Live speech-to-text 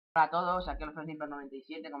Hola a todos, aquí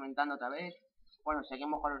Mw2 comentando otra vez. Bueno,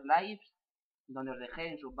 seguimos con los lives, donde os dejé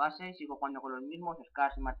en Sub Base. Sigo jugando con los mismos,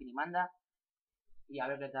 Scars, Martín y Manda. Y a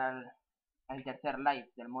ver qué tal el tercer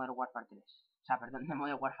live del Modern Warfare 3. O sea, perdón, del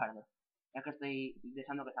Modern Warfare 2. Es que estoy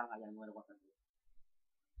deseando que salga ya el Modern Warfare 3.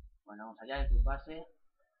 Bueno, vamos allá en Sub Base.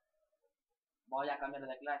 Voy a cambiar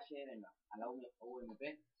de clase, venga, a la UMP.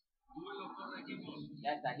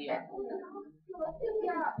 Ya está, tío.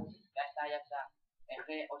 Ya está. Es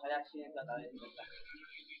que os haya silenciado otra vez.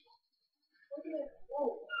 Oye,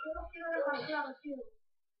 yo no quiero dejar claro, tío.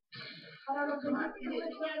 Para los demás que no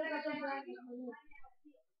se pueden ver la temporada que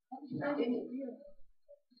Martini, ya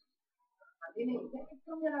que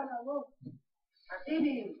cambiar la voz.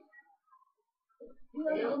 Martini,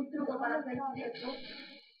 tío, un truco para hacer esto.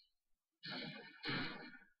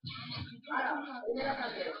 Ahora, primera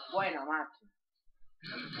carrera. Bueno, macho.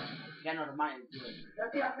 Ya normal, tío.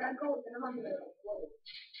 Gracias, Franco, tenemos dinero.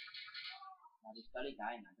 La pistolita,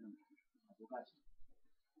 venga, tronco. A tu casa.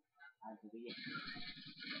 A ver, te pillé.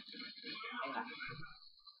 Venga.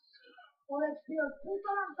 Joder, tío, el puto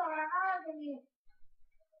lanzagranadas de mi...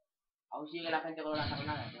 Aún sigue la gente con las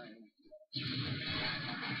lanzagranadas.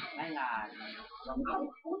 Venga. Hijo de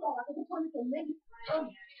puta, ¿a qué te pones en medio?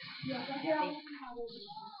 Y acá se da una voz.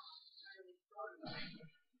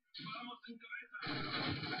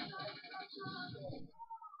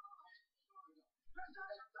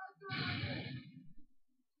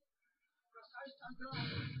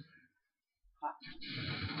 Ja.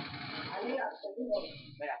 Amiga, te digo.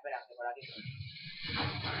 Espera, que por aquí.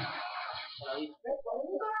 Te lo digo.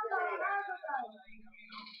 Puto lanzagranadas otra vez.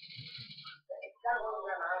 Está con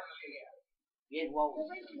una más. Bien, wow. ¿Cómo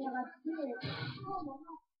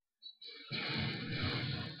no?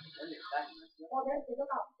 ¿Dónde estás? Joder, te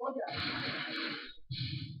toca polla.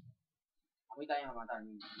 A mí también me mataron,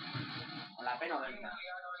 niño. Con la P90.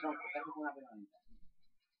 Tronco, ¿qué haces con una P90?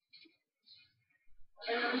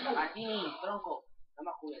 Aquí, tronco. No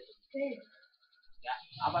me jures. Sí. Ya,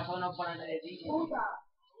 ha pasado uno por delante de ti. Puta.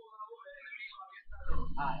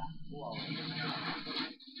 Ala, wow.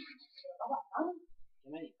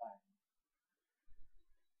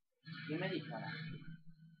 ¿Quién me dispara?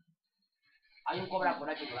 Hay un cobra por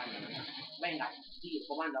aquí volando. Venga, sí,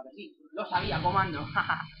 comando, a ver sí. Lo sabía, comando.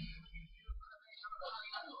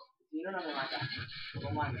 Si no, no me mata.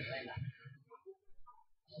 Comando, venga.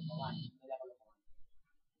 Comando, voy a con los comandos.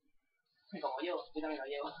 Como yo también lo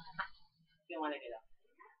llevo. Qué mal he quedado.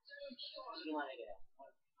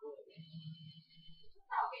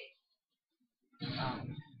 Bueno, vamos.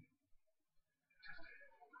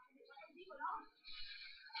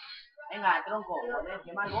 Venga, tronco, joder,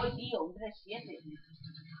 qué mal voy, tío. Un 3-7.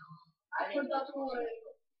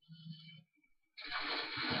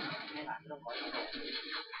 Venga, tronco,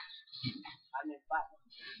 hazme en paz.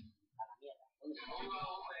 A la mierda. ¿Dónde está?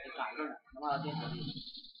 Qué cabrón. No me ha dado tiempo, tío.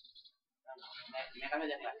 Me cambio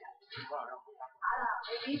de clase. Bueno, no.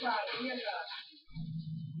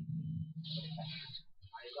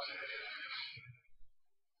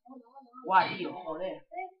 Guau, tío, joder.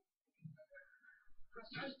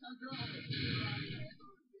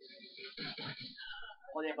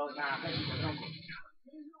 Joder, porque están a tronco.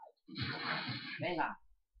 Venga.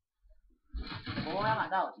 ¿Cómo me ha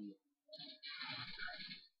matado, tío?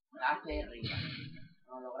 La hace arriba.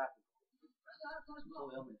 No, lo gráfico.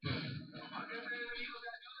 Sube, hombre.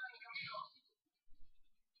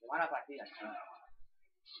 Qué mala partida, chaval.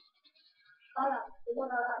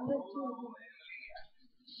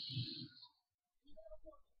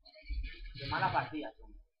 Qué mala partida, tío.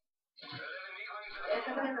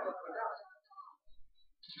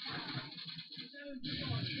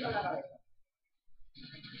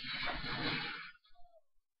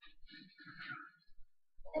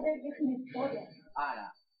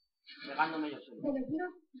 Ala, pegándome yo solo.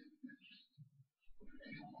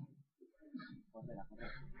 Correla.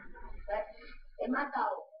 He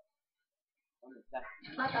matado. ¿Dónde estás?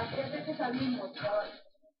 Mata 3 veces al mismo, chaval.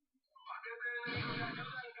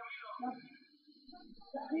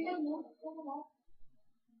 ¿Cómo no?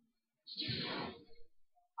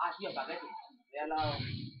 Ah, tío, paquete. Voy al lado.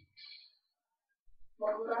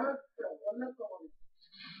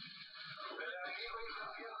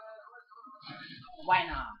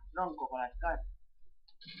 Buena, tronco con las cartas.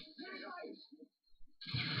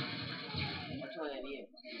 8 de 10.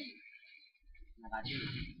 Negativo.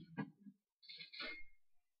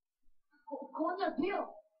 Coño, tío.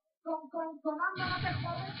 Con anda no te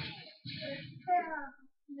jodes. Espera,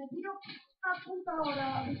 me tiro una puta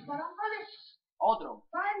hora disparándole. Otro.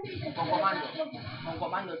 Con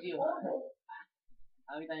comando, tío.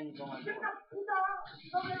 A mí también me pongo el Es una puta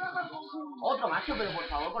doble baja con su... Otro macho, pero por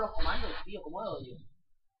favor con los comandos, tío, ¿cómo lo odio?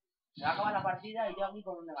 Se va a acabar la partida y yo aquí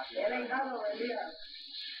con un negativo. He vengado, Elías.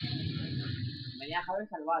 Venía a haber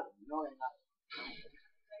salvado, no vengado.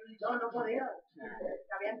 No, no podía.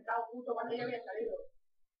 Se había entrado justo cuando yo había salido.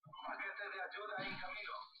 Paquete de ayuda en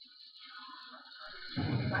camino.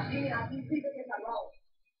 Así sí que te he salvado.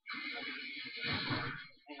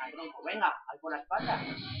 Venga, tronco, venga, al por la espalda.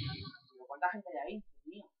 Pero ¿cuánta gente hay ahí? Dios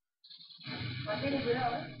mío. Martín,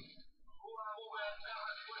 cuidado,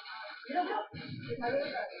 Mira, mira. Que salió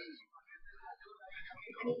otra vez.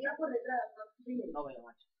 Me tira por detrás, no sigue. No veo,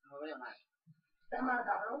 macho, no veo nada. Está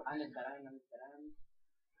marcado, ¿no? ¿Dónde estarán? ¿Dónde estarán?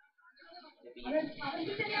 Le A pillé. ver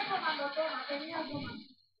si tenía comando, toma, tenía comando.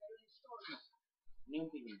 Ni un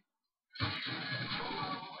pimiento.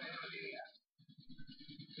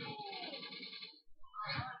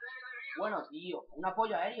 Bueno, tío, un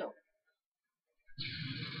apoyo aéreo.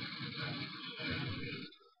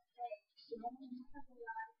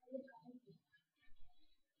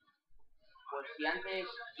 Pues si antes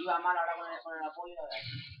iba mal ahora con el apoyo, a ver.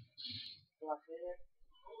 Esto va a ser...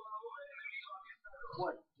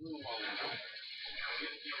 Bueno,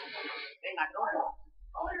 venga, tronco.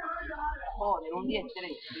 Joder, un 10-3,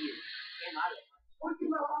 tío. Qué malo.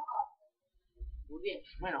 Última baja. Un 10.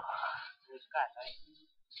 Bueno, escasa,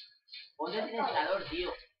 Ponte el silenciador,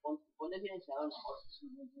 tío. Ponte el silenciador mejor.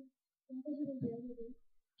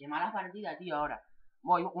 Qué mala partida, tío, ahora.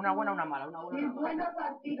 Voy, una buena, una mala, una buena, Qué una mala. buena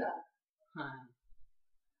partida.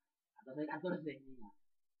 14, venga.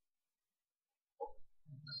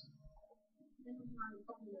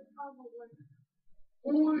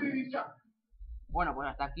 Uy, ya. Bueno, pues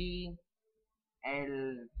hasta aquí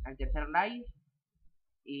el tercer live.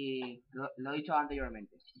 Y lo he dicho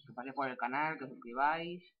anteriormente. Que paséis por el canal, que os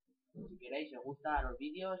suscribáis. Si queréis, si os gustan los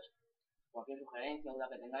vídeos. Cualquier sugerencia o duda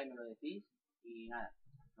que tengáis me lo decís. Y nada,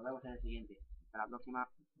 nos vemos en el siguiente. Hasta la próxima.